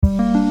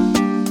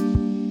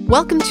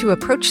Welcome to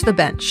Approach the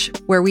Bench,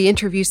 where we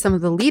interview some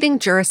of the leading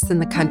jurists in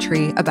the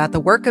country about the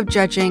work of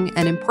judging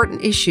and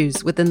important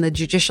issues within the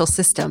judicial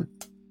system.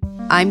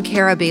 I'm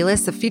Kara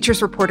Bayless, a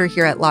features reporter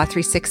here at Law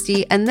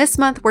 360, and this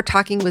month we're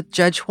talking with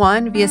Judge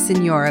Juan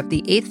Villasenor of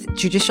the Eighth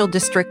Judicial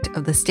District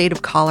of the state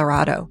of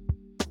Colorado.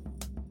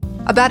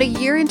 About a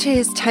year into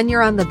his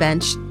tenure on the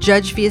bench,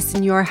 Judge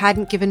Villasenor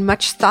hadn't given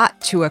much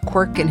thought to a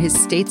quirk in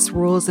his state's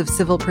rules of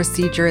civil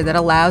procedure that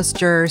allows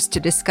jurors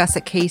to discuss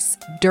a case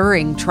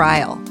during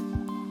trial.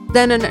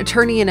 Then an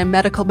attorney in a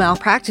medical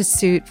malpractice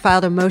suit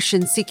filed a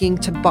motion seeking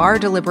to bar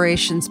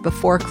deliberations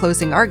before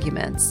closing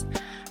arguments.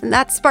 And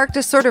that sparked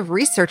a sort of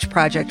research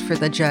project for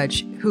the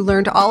judge, who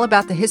learned all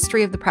about the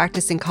history of the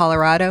practice in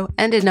Colorado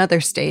and in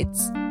other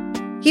states.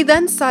 He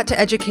then sought to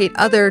educate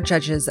other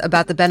judges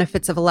about the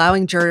benefits of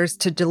allowing jurors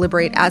to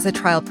deliberate as a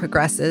trial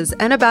progresses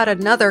and about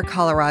another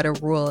Colorado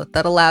rule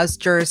that allows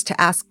jurors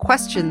to ask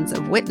questions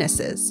of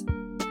witnesses.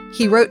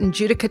 He wrote in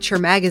Judicature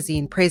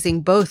magazine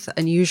praising both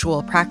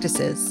unusual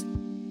practices.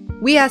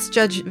 We asked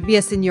Judge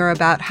Villasenor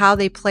about how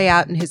they play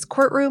out in his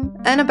courtroom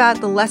and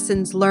about the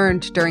lessons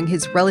learned during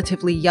his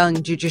relatively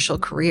young judicial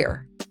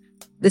career.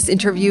 This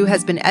interview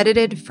has been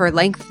edited for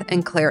length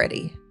and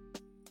clarity.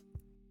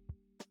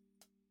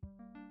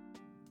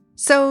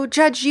 So,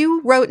 Judge,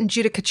 you wrote in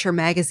Judicature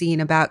magazine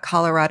about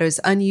Colorado's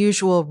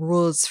unusual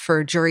rules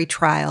for jury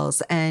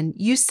trials, and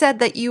you said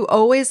that you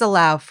always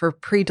allow for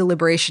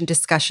pre-deliberation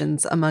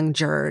discussions among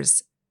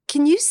jurors.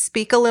 Can you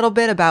speak a little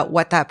bit about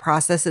what that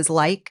process is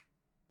like?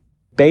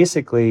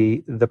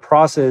 Basically, the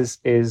process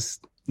is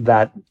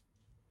that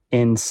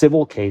in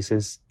civil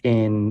cases,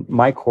 in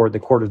my court, the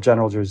Court of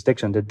General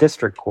Jurisdiction, the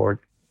district court,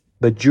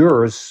 the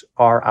jurors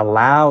are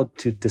allowed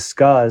to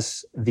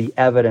discuss the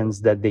evidence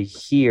that they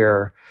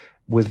hear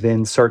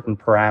within certain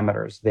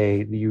parameters.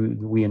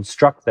 We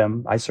instruct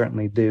them, I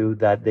certainly do,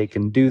 that they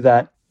can do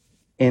that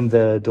in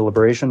the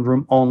deliberation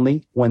room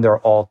only when they're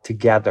all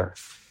together.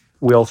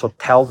 We also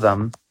tell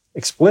them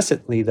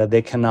explicitly that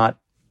they cannot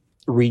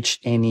reach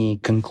any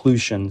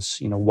conclusions,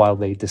 while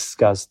they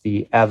discuss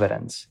the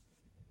evidence.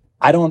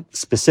 I don't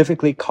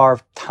specifically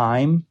carve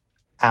time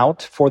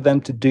out for them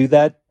to do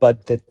that,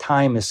 but the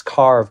time is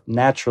carved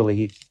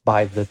naturally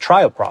by the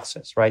trial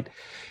process, right?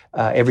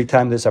 Every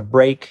time there's a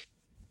break,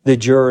 the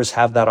jurors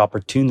have that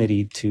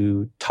opportunity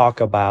to talk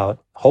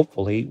about,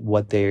 hopefully,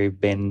 what they've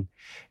been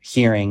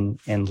hearing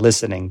and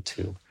listening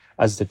to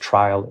as the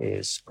trial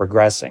is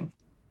progressing.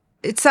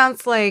 It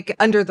sounds like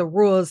under the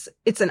rules,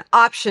 it's an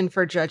option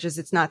for judges.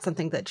 It's not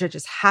something that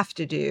judges have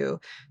to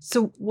do.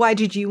 So why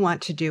did you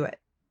want to do it?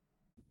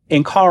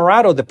 In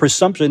Colorado, the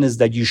presumption is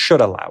that you should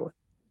allow it.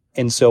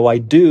 And so I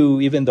do,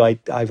 even though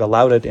I've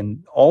allowed it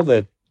in all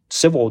the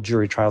civil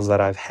jury trials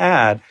that I've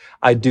had,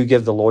 I do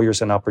give the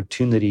lawyers an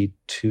opportunity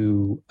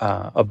to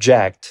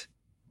object.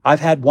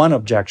 I've had one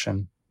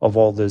objection of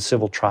all the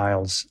civil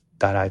trials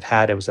that I've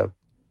had. It was a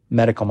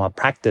medical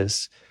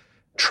malpractice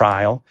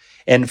trial.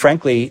 And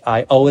frankly,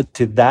 I owe it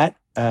to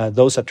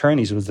those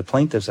attorneys, it was the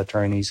plaintiff's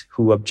attorneys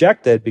who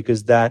objected,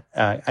 because that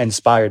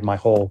inspired my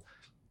whole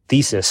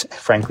thesis,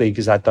 frankly,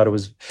 because I thought it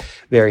was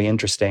very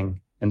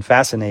interesting and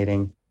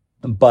fascinating.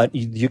 But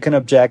you can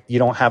object. You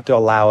don't have to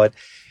allow it.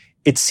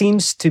 It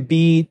seems to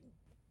be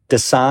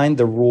designed,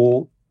 the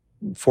rule,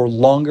 for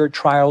longer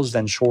trials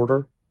than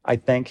shorter, I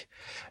think.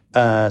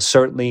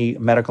 Certainly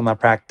medical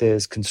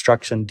malpractice,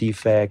 construction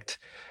defect,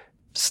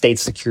 state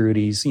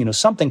securities,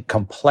 something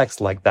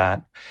complex like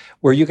that,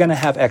 where you're going to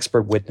have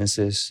expert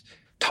witnesses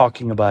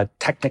talking about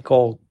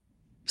technical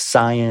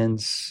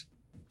science,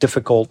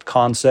 difficult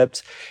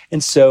concepts.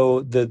 And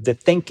so the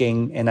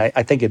thinking, and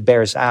I think it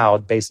bears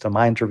out based on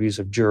my interviews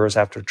of jurors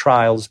after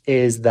trials,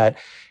 is that,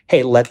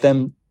 hey, let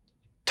them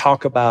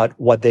talk about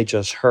what they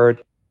just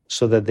heard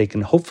so that they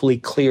can hopefully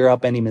clear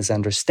up any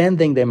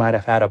misunderstanding they might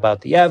have had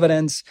about the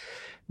evidence.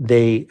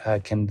 They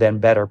can then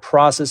better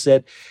process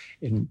it.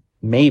 And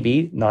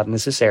maybe, not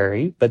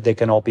necessary, but they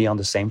can all be on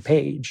the same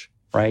page,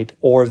 right?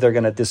 Or if they're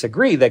going to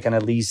disagree, they can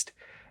at least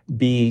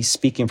be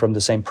speaking from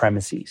the same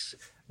premises.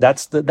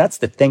 That's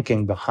the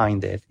thinking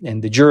behind it.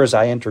 And the jurors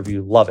I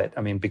interview love it.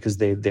 I mean, because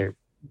they're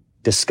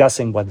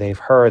discussing what they've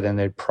heard and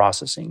they're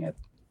processing it.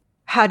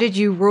 How did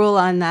you rule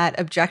on that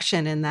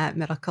objection in that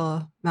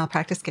medical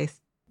malpractice case?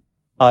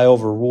 I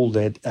overruled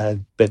it,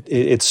 but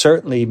it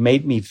certainly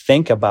made me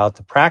think about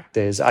the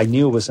practice. I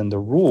knew it was in the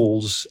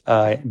rules.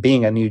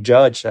 Being a new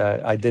judge,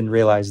 I didn't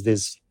realize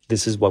this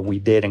is what we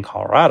did in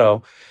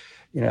Colorado.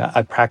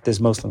 I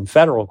practiced mostly in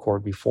federal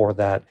court before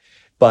that,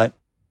 but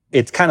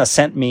it kind of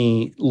sent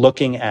me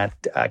looking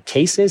at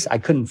cases. I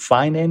couldn't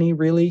find any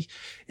really.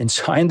 And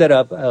so I ended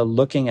up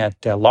looking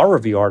at law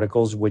review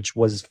articles, which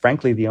was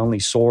frankly the only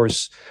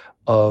source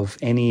of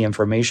any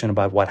information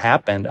about what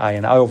happened. I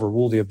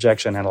overruled the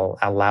objection and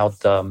allowed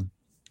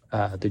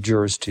the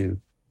jurors to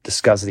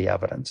discuss the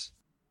evidence.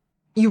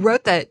 You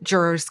wrote that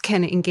jurors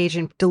can engage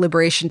in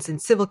deliberations in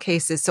civil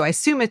cases, so I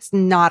assume it's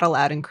not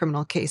allowed in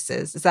criminal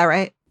cases. Is that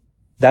right?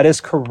 That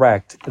is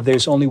correct.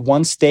 There's only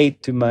one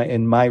state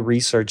in my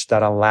research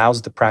that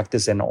allows the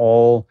practice in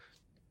all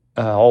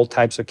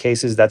types of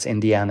cases. That's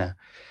Indiana.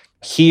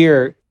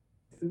 Here,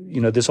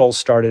 this all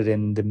started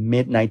in the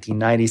mid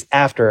 1990s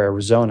after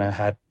Arizona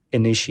had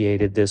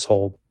initiated this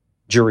whole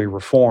jury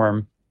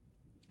reform.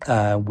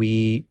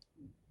 We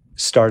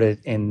started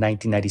in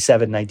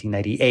 1997,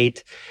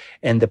 1998,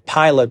 and the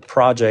pilot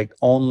project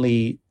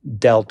only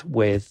dealt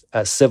with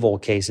civil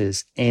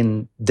cases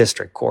in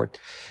district court.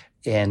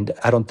 And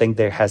I don't think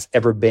there has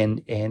ever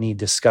been any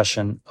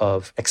discussion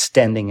of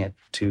extending it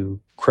to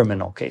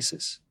criminal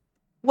cases.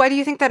 Why do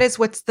you think that is?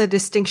 What's the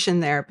distinction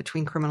there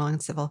between criminal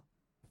and civil?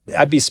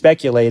 I'd be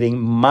speculating.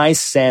 My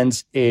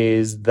sense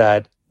is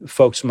that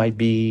folks might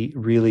be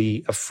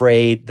really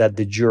afraid that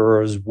the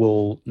jurors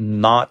will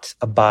not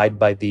abide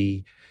by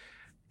the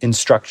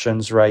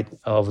instructions, right,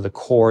 of the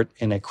court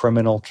in a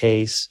criminal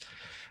case.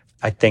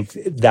 I think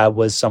that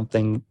was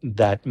something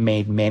that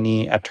made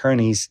many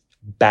attorneys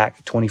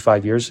back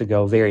 25 years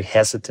ago very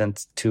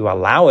hesitant to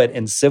allow it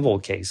in civil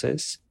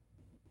cases.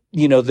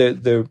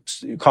 The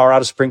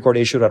Colorado Supreme Court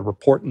issued a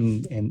report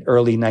in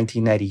early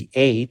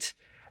 1998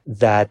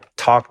 that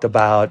talked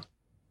about,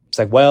 it's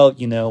like, well,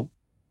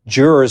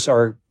 jurors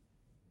are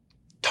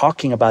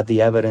talking about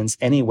the evidence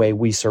anyway,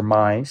 we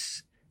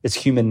surmise. It's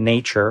human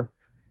nature.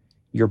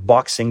 You're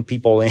boxing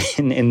people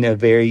in a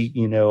very,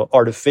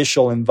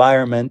 artificial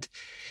environment.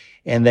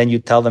 And then you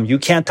tell them, you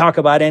can't talk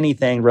about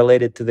anything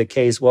related to the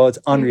case. Well, it's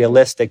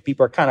unrealistic.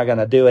 People are kind of going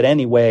to do it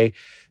anyway.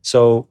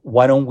 So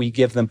why don't we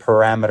give them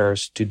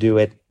parameters to do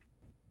it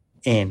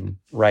in,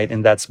 right?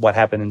 And that's what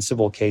happened in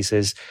civil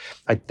cases.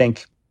 I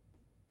think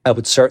I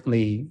would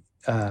certainly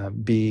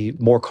be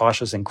more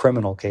cautious in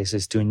criminal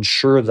cases to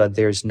ensure that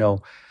there's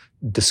no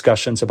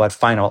discussions about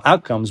final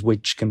outcomes,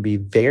 which can be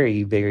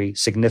very, very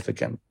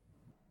significant.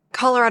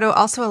 Colorado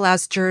also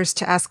allows jurors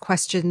to ask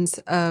questions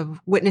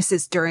of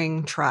witnesses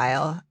during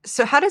trial.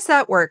 So how does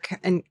that work?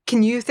 And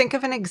can you think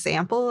of an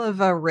example of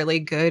a really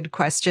good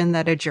question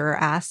that a juror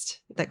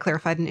asked that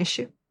clarified an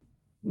issue?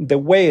 The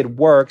way it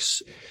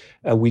works,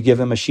 we give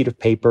them a sheet of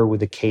paper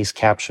with a case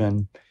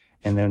caption.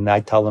 And then I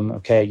tell them,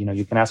 okay,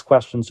 you can ask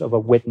questions of a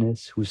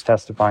witness who's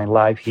testifying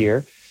live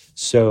here.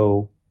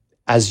 So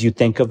as you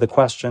think of the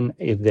question,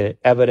 if the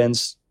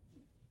evidence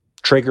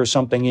triggers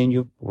something in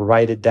you,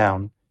 write it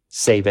down,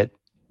 save it.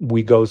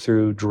 We go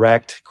through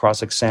direct,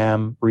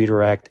 cross-exam,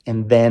 redirect,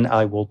 and then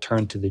I will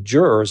turn to the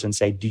jurors and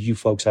say, do you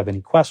folks have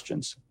any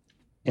questions?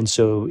 And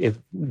so if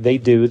they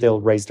do,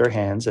 they'll raise their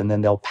hands and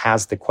then they'll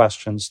pass the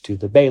questions to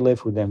the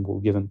bailiff, who then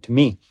will give them to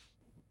me.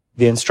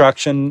 The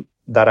instruction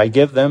that I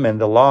give them and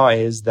the law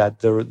is that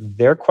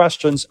their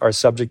questions are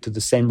subject to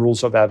the same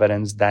rules of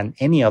evidence than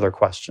any other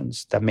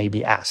questions that may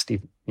be asked,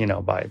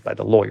 by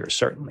the lawyers,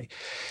 certainly.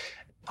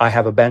 I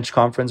have a bench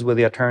conference with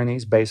the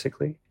attorneys,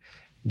 basically.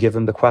 Give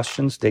them the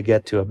questions. They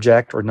get to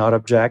object or not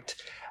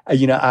object.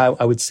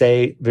 I would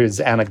say there's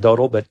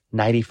anecdotal, but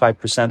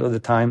 95% of the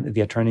time, the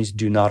attorneys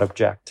do not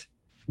object.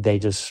 They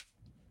just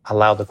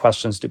allow the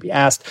questions to be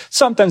asked.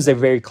 Sometimes they're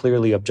very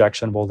clearly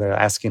objectionable. They're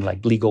asking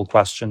like legal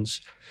questions,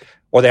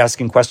 or they're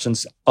asking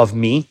questions of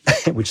me,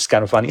 which is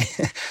kind of funny.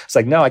 It's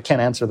like, no, I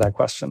can't answer that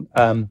question.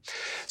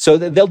 So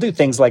they'll do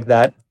things like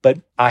that, but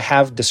I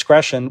have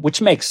discretion,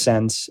 which makes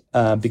sense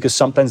because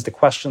sometimes the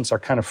questions are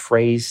kind of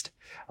phrased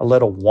a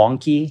little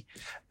wonky.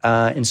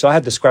 And so I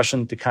have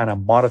discretion to kind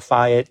of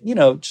modify it,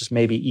 just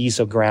maybe ease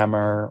of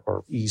grammar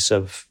or ease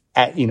of,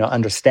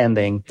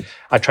 understanding.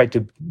 I try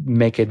to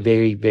make it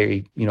very,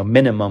 very,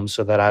 minimum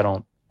so that I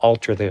don't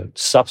alter the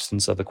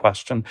substance of the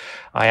question.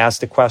 I ask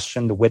the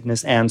question, the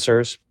witness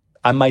answers.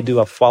 I might do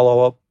a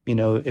follow-up,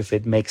 if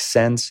it makes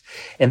sense.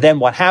 And then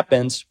what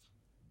happens,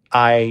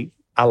 I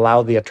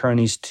allow the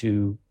attorneys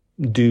to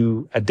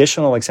do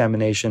additional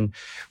examination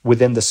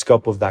within the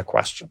scope of that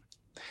question.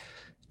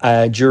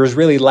 Jurors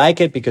really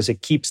like it because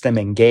it keeps them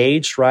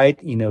engaged, right?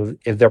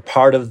 If they're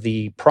part of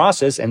the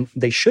process, and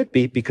they should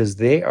be because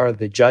they are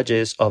the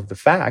judges of the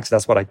facts.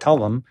 That's what I tell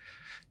them.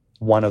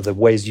 One of the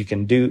ways you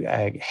can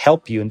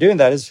help you in doing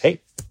that is,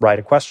 hey, write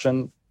a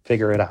question,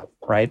 figure it out,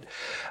 right?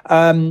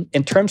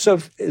 In terms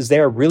of, is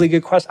there a really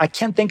good question? I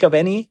can't think of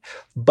any,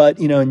 but,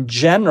 in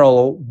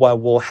general,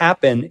 what will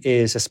happen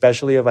is,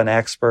 especially of an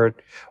expert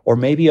or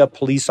maybe a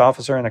police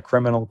officer in a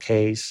criminal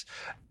case,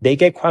 they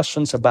get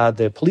questions about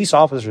the police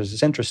officers.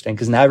 It's interesting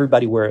because now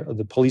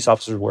the police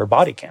officers wear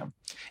body cam.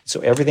 So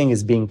everything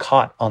is being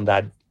caught on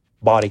that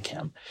body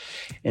cam.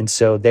 And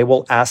so they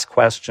will ask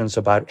questions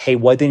about, hey,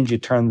 why didn't you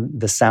turn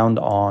the sound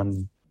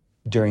on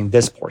during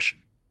this portion?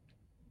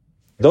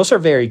 Those are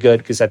very good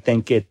because I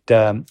think it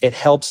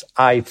helps,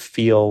 I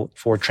feel,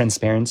 for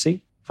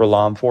transparency for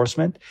law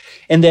enforcement.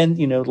 And then,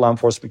 law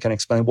enforcement can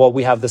explain, well,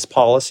 we have this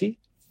policy.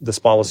 This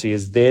policy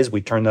is this.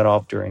 We turn that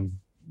off during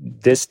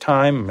this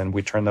time and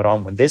we turn that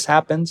on when this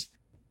happens.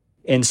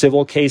 In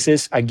civil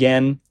cases,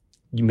 again,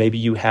 maybe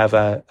you have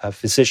a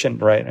physician,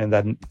 right? And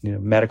that,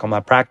 medical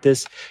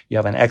malpractice, you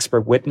have an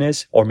expert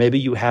witness, or maybe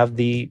you have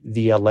the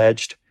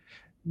alleged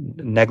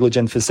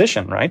negligent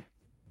physician, right?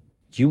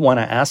 You want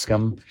to ask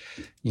them,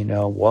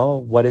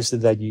 well, what is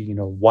it that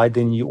why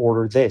didn't you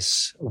order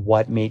this?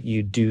 What made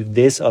you do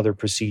this other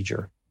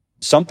procedure?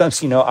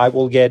 Sometimes,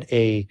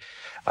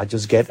 I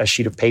just get a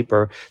sheet of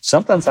paper.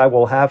 Sometimes I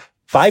will have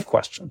 5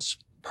 questions.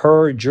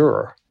 per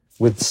juror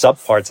with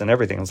subparts and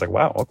everything. I was like,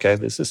 wow, okay,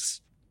 this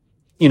is,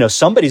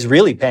 somebody's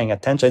really paying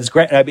attention. It's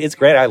great. I mean, it's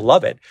great. I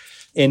love it.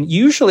 And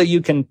usually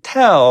you can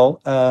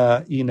tell,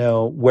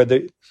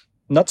 whether,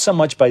 not so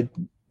much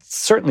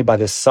certainly by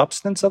the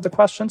substance of the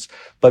questions,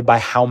 but by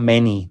how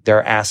many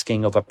they're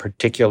asking of a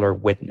particular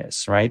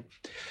witness, right?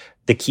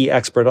 The key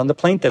expert on the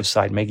plaintiff's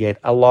side may get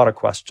a lot of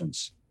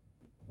questions,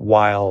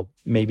 while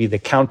maybe the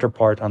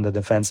counterpart on the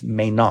defense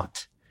may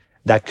not.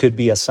 That could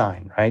be a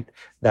sign, right?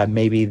 That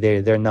maybe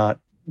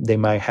they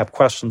might have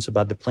questions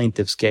about the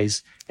plaintiff's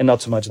case and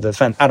not so much the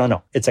defense. I don't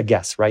know. It's a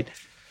guess, right?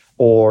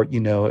 Or,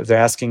 if they're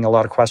asking a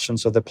lot of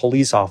questions of the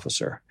police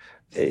officer,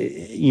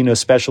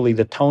 especially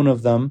the tone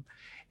of them,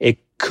 it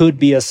could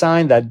be a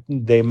sign that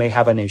they may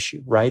have an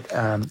issue, right?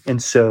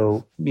 And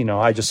so,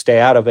 I just stay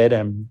out of it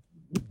and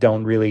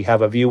don't really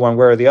have a view one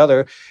way or the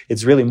other.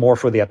 It's really more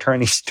for the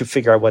attorneys to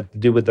figure out what to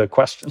do with the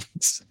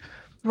questions.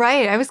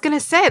 Right. I was going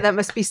to say that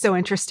must be so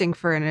interesting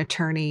for an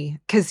attorney,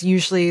 because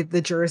usually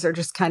the jurors are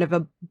just kind of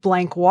a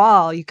blank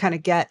wall. You kind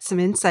of get some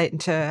insight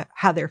into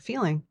how they're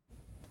feeling.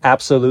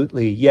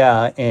 Absolutely.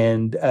 Yeah.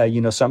 And,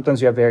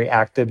 sometimes you have very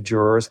active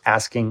jurors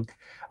asking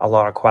a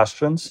lot of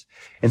questions.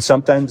 And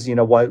sometimes,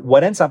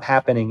 what ends up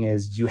happening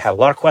is you have a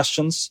lot of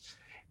questions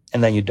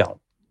and then you don't.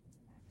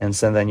 And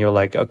so then you're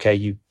like,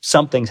 okay,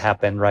 something's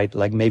happened, right?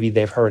 Like maybe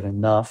they've heard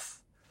enough.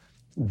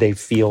 They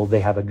feel they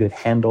have a good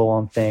handle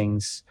on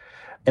things.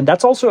 And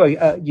that's also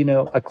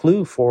a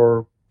clue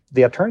for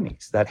the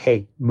attorneys that,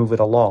 hey, move it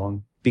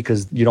along,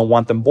 because you don't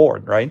want them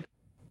bored, right?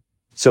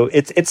 So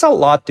it's a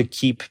lot to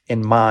keep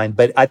in mind,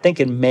 but I think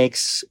it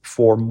makes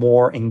for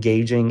more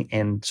engaging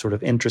and sort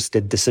of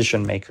interested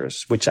decision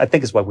makers, which I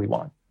think is what we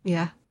want.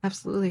 Yeah,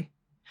 absolutely.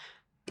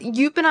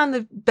 You've been on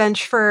the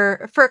bench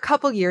for a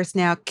couple years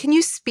now. Can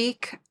you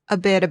speak a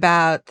bit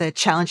about the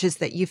challenges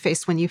that you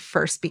faced when you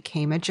first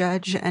became a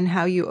judge and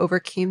how you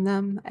overcame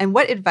them? And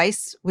what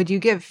advice would you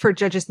give for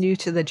judges new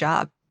to the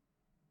job?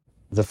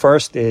 The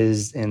first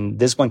is, and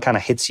this one kind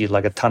of hits you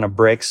like a ton of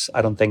bricks.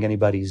 I don't think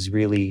anybody's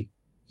really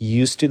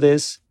used to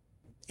this,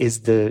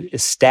 is the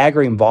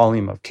staggering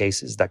volume of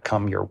cases that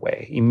come your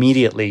way.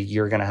 Immediately,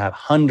 you're going to have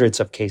hundreds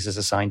of cases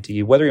assigned to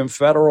you, whether you're in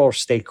federal or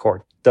state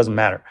court, doesn't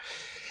matter.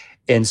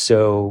 And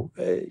so,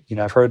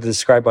 I've heard it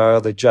described by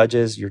other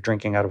judges, you're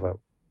drinking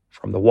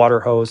from the water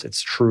hose.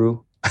 It's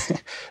true.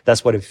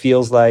 That's what it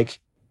feels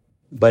like.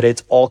 But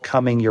it's all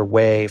coming your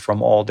way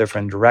from all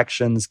different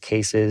directions.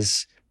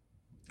 Cases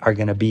are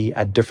going to be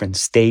at different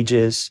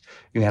stages.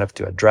 You're going to have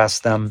to address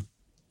them.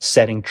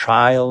 Setting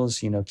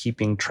trials,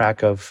 keeping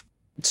track of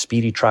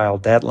speedy trial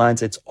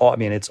deadlines. It's all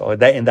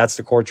that, and that's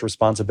the court's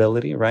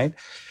responsibility, right?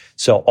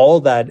 So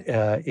all that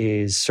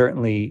is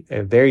certainly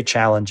very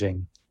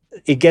challenging.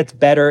 It gets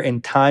better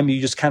in time.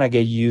 You just kind of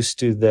get used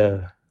to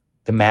the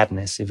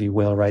madness, if you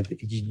will, right?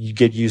 You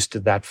get used to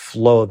that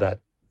flow, that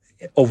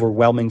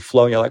overwhelming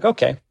flow. You're like,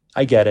 okay,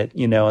 I get it,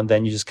 and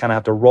then you just kind of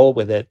have to roll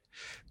with it,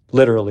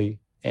 literally,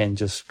 and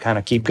just kind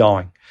of keep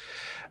going.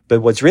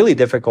 But what's really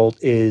difficult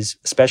is,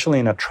 especially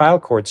in a trial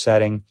court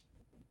setting,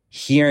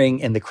 hearing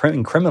in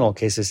criminal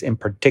cases in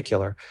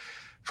particular,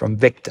 from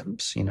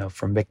victims,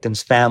 from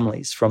victims'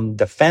 families, from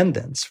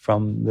defendants,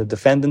 from the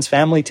defendant's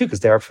family too,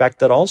 because they're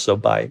affected also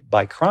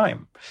by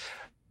crime.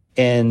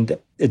 And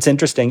it's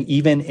interesting,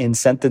 even in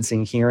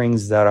sentencing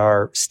hearings that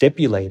are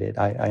stipulated,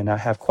 I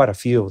have quite a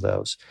few of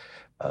those,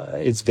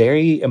 it's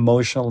very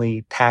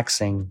emotionally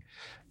taxing,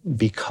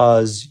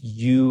 because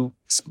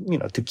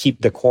to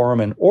keep decorum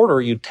and order,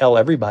 you tell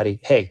everybody,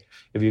 hey,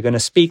 if you're going to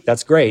speak,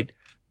 that's great,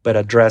 but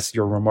address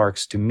your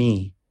remarks to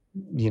me.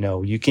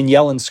 You can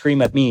yell and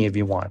scream at me if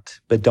you want,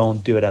 but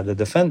don't do it at the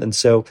defendant.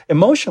 So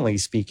emotionally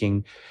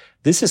speaking,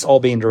 this is all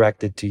being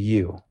directed to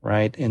you,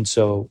 right? And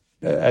so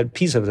a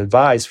piece of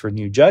advice for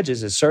new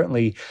judges is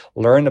certainly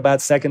learn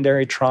about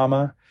secondary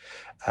trauma,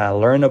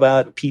 learn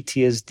about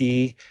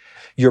PTSD.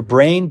 Your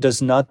brain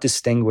does not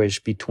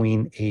distinguish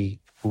between a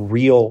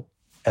real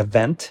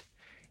event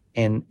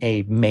and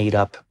a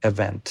made-up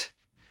event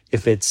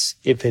if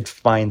it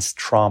finds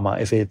trauma,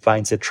 if it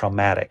finds it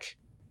traumatic.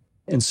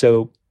 And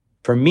so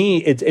for me,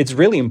 it's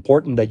really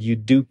important that you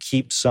do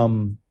keep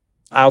some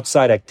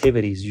outside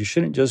activities. You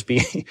shouldn't just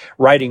be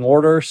writing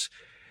orders,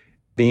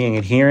 being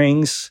at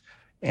hearings,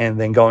 and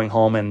then going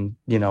home and,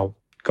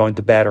 going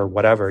to bed or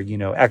whatever.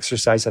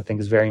 Exercise, I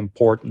think, is very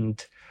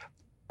important.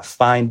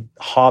 Find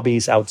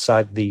hobbies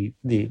outside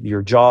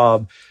your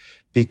job,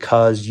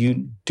 because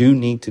you do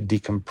need to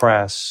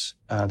decompress.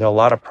 There are a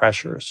lot of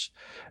pressures.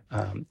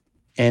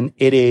 And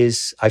it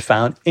is, I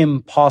found,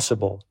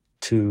 impossible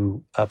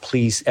to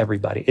please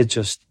everybody. It's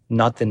just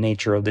not the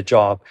nature of the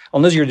job,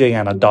 unless you're doing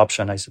an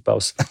adoption, I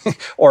suppose,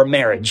 or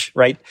marriage,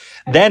 right?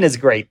 Then it's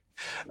great.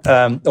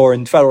 Or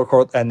in federal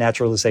court, a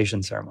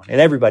naturalization ceremony,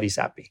 and everybody's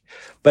happy.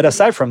 But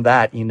aside from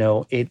that,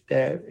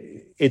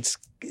 it's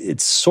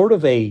sort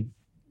of a,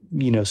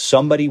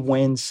 somebody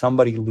wins,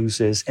 somebody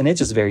loses, and it's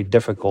just very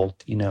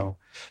difficult,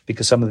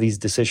 because some of these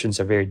decisions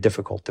are very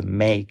difficult to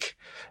make.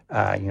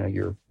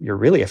 You're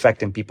really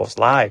affecting people's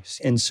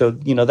lives. And so,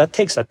 that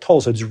takes a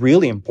toll. So it's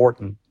really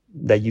important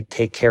that you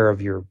take care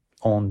of your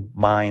own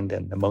mind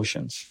and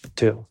emotions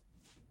too.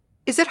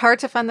 Is it hard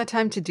to find the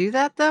time to do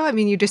that, though? I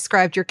mean, you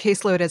described your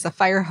caseload as a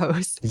fire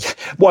hose. Yeah.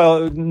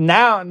 Well,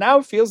 now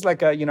it feels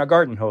like a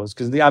garden hose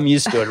because I'm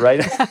used to it, right?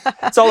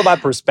 It's all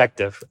about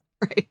perspective.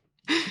 Right.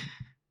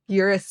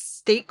 You're a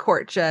state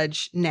court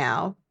judge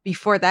now.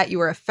 Before that, you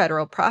were a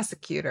federal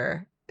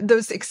prosecutor.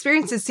 Those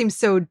experiences seem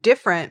so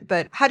different,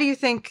 but how do you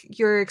think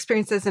your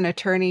experience as an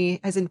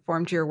attorney has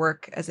informed your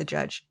work as a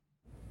judge?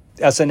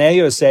 As an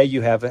AUSA,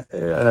 you have an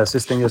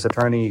assistant U.S.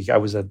 attorney. I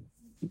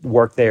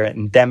worked there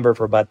in Denver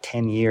for about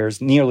 10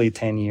 years, nearly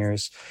 10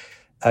 years.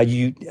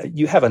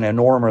 You have an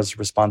enormous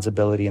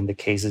responsibility in the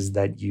cases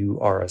that you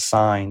are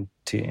assigned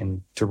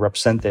to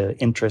represent the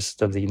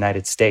interests of the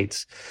United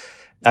States.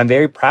 I'm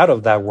very proud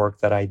of that work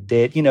that I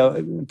did,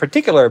 in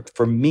particular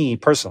for me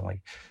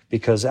personally,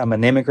 because I'm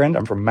an immigrant.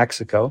 I'm from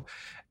Mexico.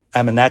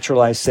 I'm a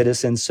naturalized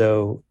citizen.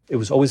 So it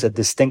was always a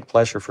distinct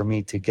pleasure for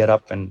me to get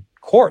up in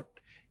court,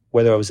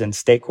 whether I was in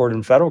state court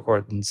and federal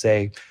court, and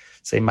say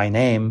my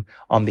name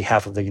on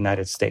behalf of the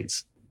United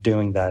States.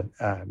 Doing that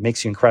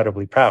makes you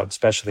incredibly proud,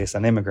 especially as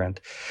an immigrant.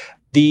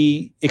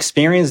 The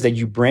experience that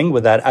you bring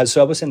with that,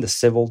 so I was in the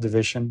civil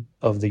division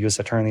of the U.S.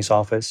 Attorney's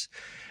Office.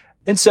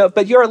 And so,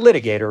 but you're a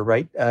litigator,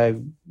 right?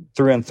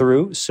 Through and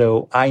through.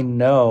 So I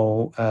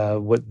know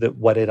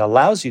what it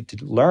allows you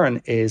to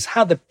learn is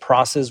how the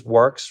process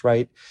works,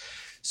 right?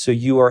 So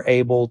you are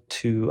able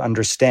to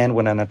understand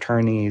when an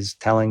attorney is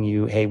telling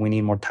you, hey, we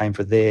need more time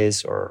for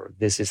this, or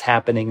this is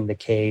happening in the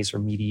case, or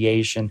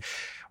mediation,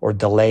 or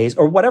delays,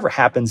 or whatever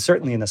happens,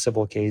 certainly in a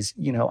civil case.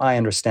 I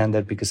understand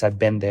that because I've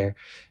been there.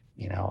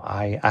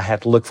 I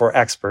had to look for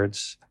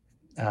experts.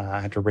 I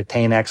had to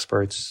retain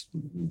experts,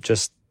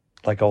 just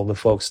like all the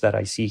folks that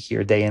I see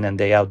here day in and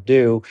day out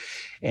do.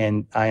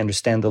 And I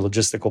understand the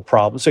logistical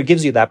problems. So it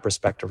gives you that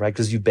perspective, right?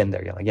 Because you've been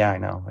there. You're like, yeah, I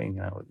know.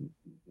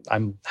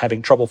 I'm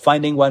having trouble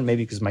finding one,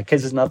 maybe because my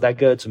case is not that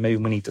good. So maybe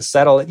we need to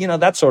settle it,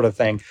 that sort of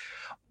thing.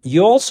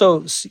 You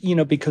also,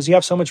 because you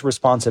have so much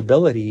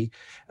responsibility,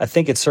 I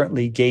think it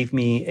certainly gave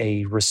me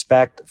a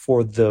respect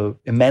for the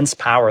immense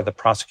power the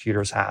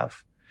prosecutors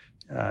have.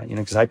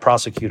 Because I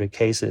prosecuted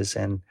cases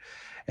and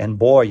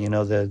boy,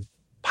 the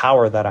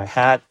power that I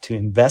had to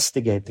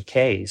investigate the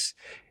case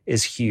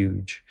is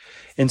huge.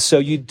 And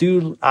so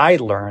I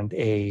learned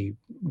to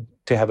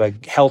have a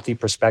healthy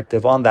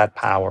perspective on that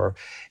power,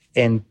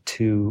 and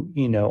to,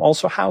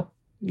 also how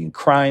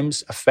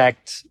crimes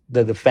affect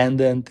the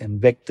defendant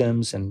and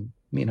victims and,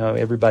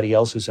 everybody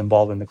else who's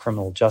involved in the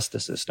criminal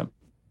justice system.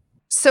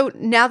 So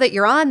now that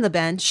you're on the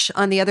bench,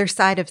 on the other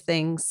side of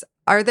things,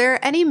 are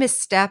there any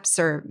missteps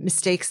or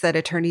mistakes that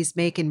attorneys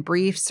make in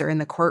briefs or in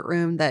the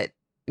courtroom that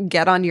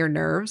get on your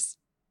nerves?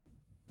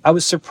 I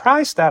was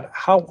surprised at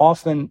how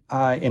often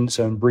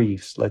in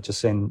briefs, let's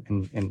just say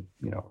in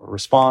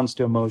response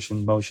to a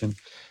motion,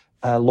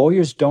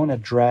 lawyers don't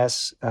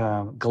address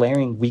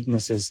glaring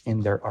weaknesses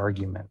in their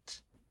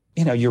argument.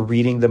 You're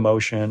reading the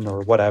motion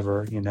or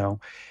whatever,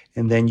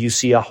 and then you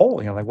see a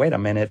hole. You're like, wait a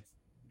minute.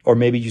 Or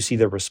maybe you see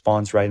the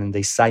response, right, and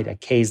they cite a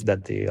case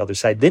that the other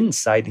side didn't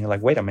cite, and you're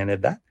like, wait a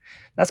minute,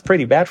 that's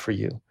pretty bad for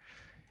you.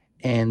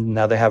 And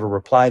now they have a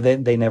reply,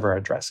 they never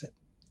address it.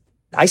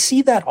 I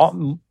see that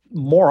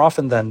more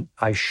often than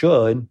I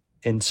should,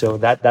 and so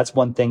that's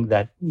one thing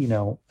that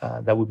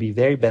that would be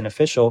very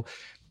beneficial.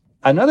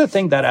 Another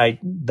thing that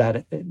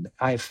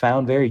I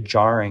found very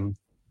jarring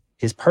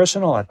is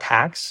personal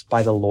attacks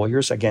by the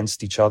lawyers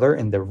against each other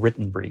in the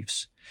written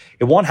briefs.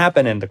 It won't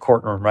happen in the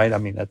courtroom, right? I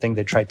mean, I think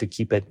they try to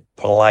keep it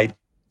polite,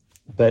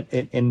 but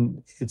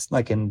it's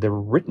like in the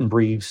written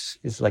briefs,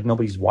 it's like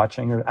nobody's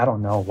watching, or I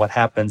don't know what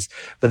happens,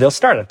 but they'll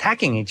start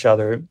attacking each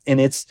other. And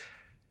it's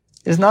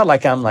not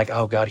like I'm like,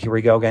 oh God, here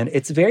we go again.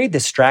 It's very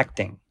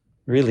distracting,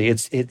 really.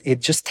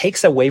 It just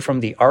takes away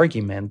from the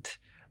argument.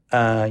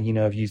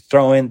 If you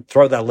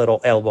throw that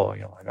little elbow,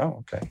 you're like, oh,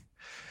 okay.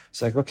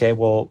 It's like, okay,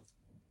 well,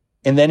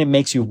 and then it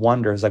makes you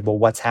wonder, it's like, well,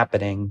 what's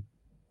happening?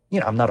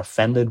 I'm not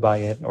offended by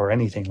it or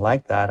anything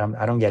like that.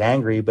 I don't get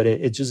angry, but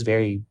it's just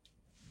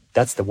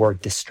that's the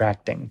word,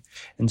 distracting.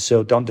 And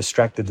so don't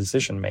distract the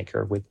decision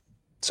maker with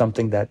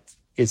something that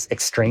is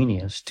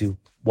extraneous to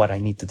what I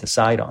need to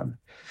decide on.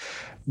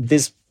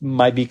 This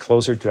might be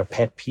closer to a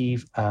pet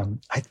peeve.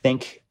 I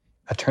think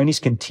attorneys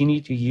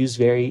continue to use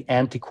very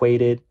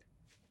antiquated,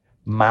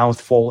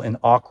 mouthful and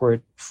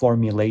awkward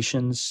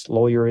formulations,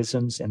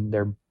 lawyerisms in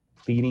their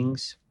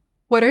pleadings.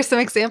 What are some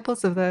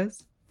examples of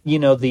those?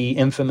 The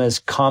infamous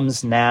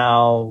comes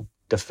now,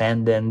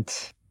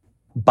 defendant,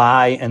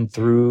 by and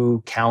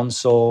through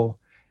counsel,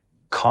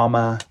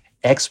 comma,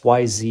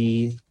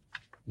 XYZ,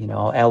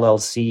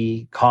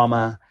 LLC,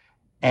 comma,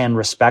 and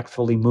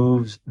respectfully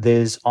moves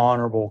this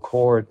honorable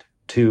court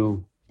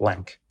to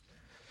blank.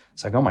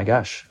 It's like, oh my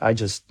gosh, I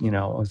just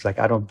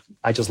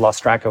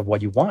lost track of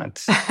what you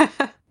want.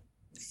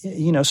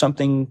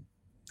 Something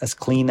as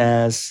clean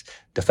as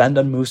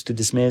defendant moves to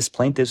dismiss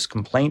plaintiff's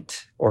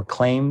complaint or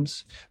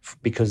claims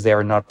because they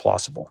are not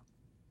plausible.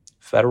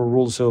 Federal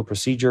Rules of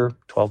Procedure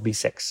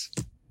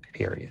 12b-6,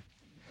 period.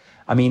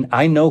 I mean,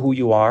 I know who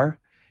you are.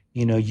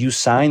 You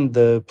signed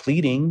the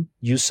pleading,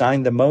 you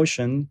signed the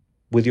motion,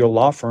 with your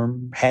law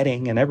firm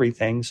heading and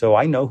everything. So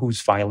I know who's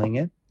filing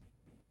it.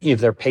 If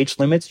there are page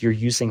limits, you're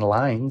using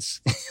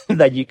lines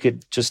that you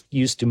could just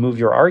use to move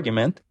your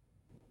argument.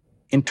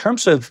 In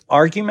terms of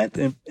argument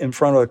in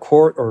front of the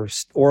court or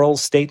oral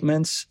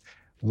statements,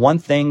 one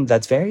thing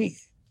that's very,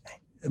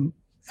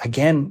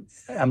 again,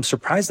 I'm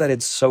surprised that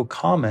it's so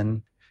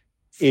common,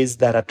 is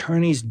that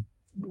attorneys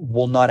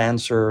will not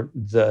answer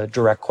the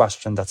direct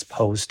question that's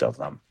posed of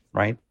them,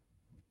 right?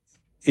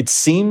 It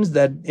seems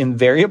that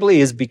invariably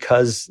is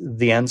because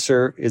the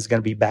answer is going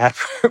to be bad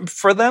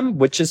for them,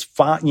 which is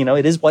fine.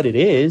 It is what it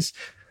is.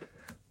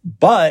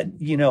 But,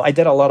 I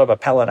did a lot of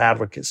appellate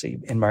advocacy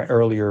in my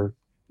earlier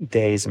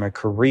days in my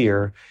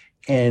career.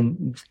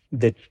 And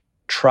the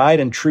tried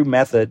and true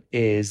method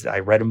is I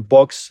read in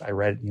books, I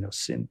read, in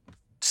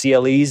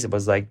CLEs. It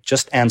was like,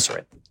 just answer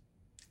it.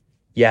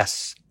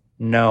 Yes,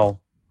 no,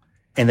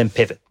 and then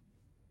pivot.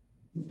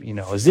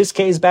 Is this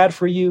case bad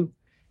for you?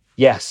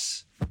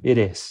 Yes, it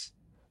is.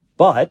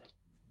 But,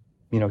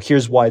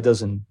 here's why it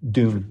doesn't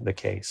doom the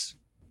case.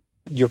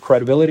 Your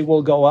credibility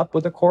will go up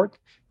with the court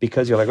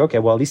because you're like, okay,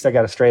 well, at least I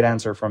got a straight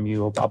answer from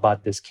you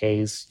about this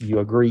case. You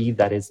agree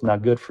that it's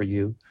not good for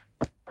you.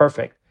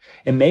 Perfect.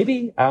 And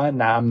maybe I'm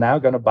now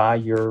going to buy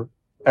your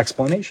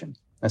explanation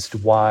as to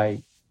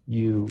why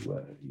you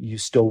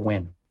still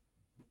win.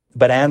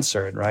 But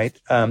answer it, right?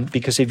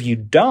 Because if you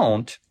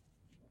don't,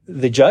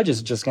 the judge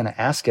is just going to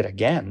ask it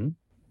again.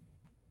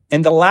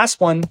 And the last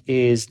one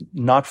is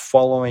not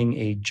following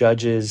a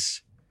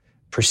judge's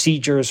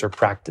procedures or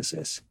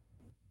practices.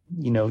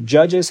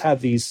 Judges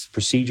have these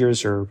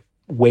procedures or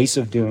ways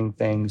of doing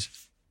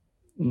things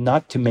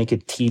not to make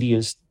it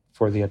tedious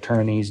for the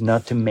attorneys,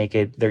 not to make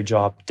it their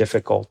job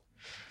difficult.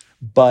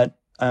 But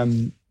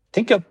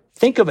think of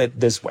it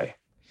this way.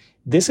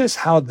 This is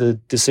how the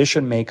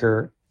decision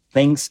maker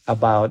thinks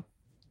about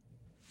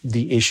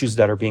the issues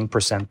that are being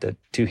presented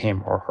to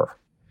him or her.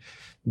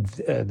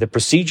 The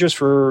procedures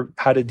for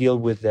how to deal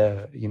with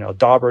the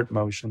Daubert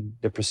motion,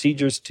 the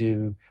procedures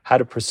to how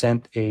to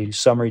present a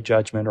summary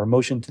judgment or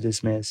motion to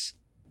dismiss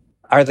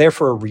are there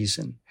for a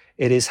reason.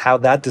 It is how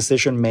that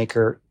decision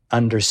maker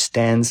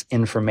understands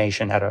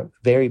information at a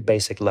very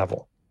basic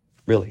level,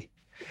 really.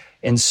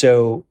 And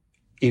so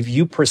if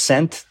you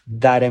present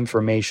that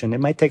information, it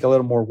might take a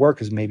little more work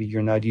because maybe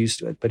you're not used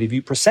to it. But if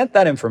you present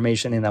that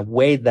information in a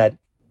way that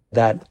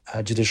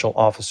judicial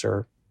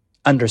officer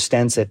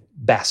understands it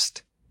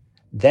best,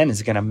 then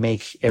it's going to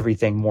make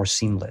everything more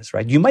seamless,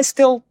 right? You might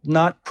still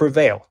not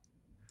prevail,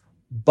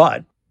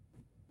 but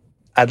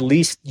at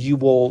least you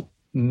will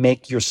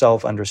make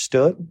yourself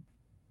understood.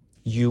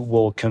 You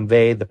will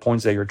convey the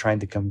points that you're trying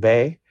to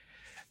convey,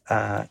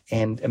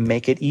 and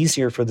make it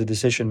easier for the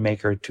decision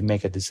maker to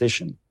make a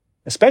decision,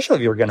 especially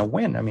if you're going to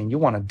win. I mean, you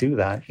want to do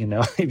that,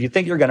 if you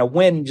think you're going to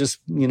win,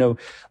 just,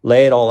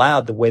 lay it all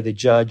out the way the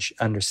judge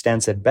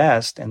understands it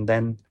best, and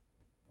then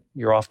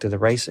you're off to the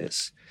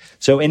races.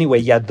 So anyway,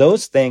 yeah,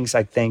 those things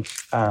I think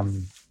are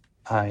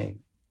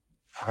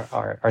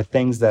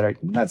things that are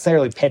not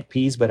necessarily pet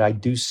peeves, but I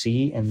do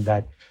see, and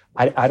that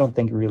I don't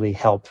think really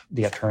help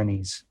the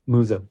attorneys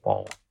move the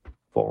ball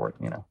forward,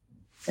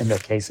 in their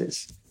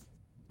cases.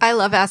 I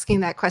love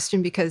asking that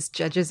question because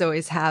judges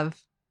always have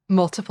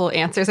multiple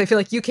answers. I feel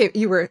like you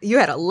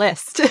had a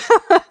list.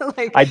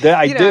 I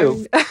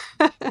do.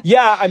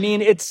 Yeah, I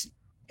mean,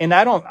 and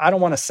I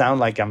don't want to sound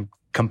like I'm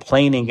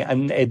complaining,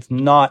 and it's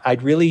not.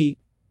 I'd really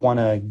want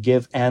to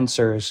give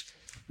answers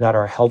that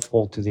are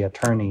helpful to the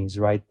attorneys,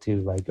 right? To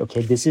like,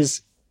 okay, this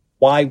is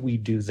why we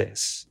do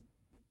this.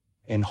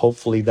 And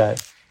hopefully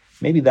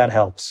maybe that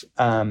helps,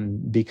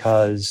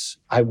 because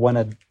I want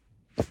to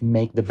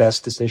make the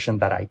best decision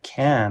that I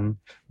can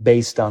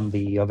based on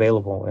the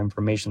available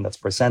information that's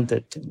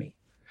presented to me.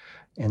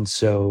 And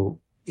so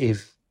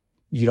if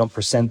you don't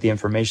present the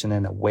information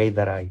in a way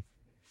that I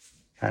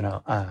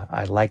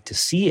like to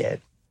see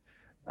it,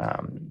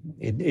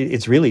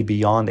 it's really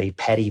beyond a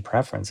petty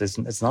preference.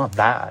 It's not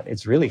that.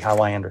 It's really how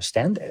I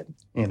understand it,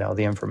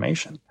 the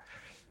information.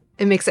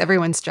 It makes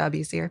everyone's job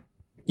easier.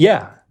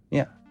 Yeah.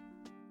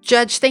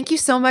 Judge, thank you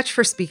so much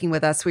for speaking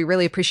with us. We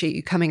really appreciate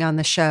you coming on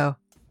the show.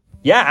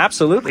 Yeah,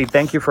 absolutely.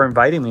 Thank you for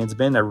inviting me. It's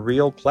been a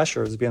real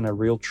pleasure. It's been a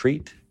real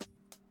treat.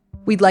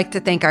 We'd like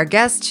to thank our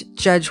guest,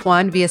 Judge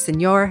Juan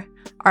Villasenor.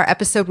 Our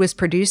episode was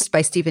produced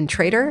by Stephen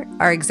Trader.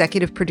 Our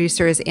executive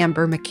producer is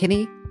Amber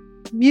McKinney.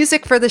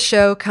 Music for the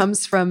show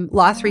comes from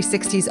Law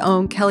 360's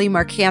own Kelly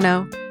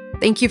Marciano.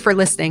 Thank you for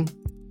listening.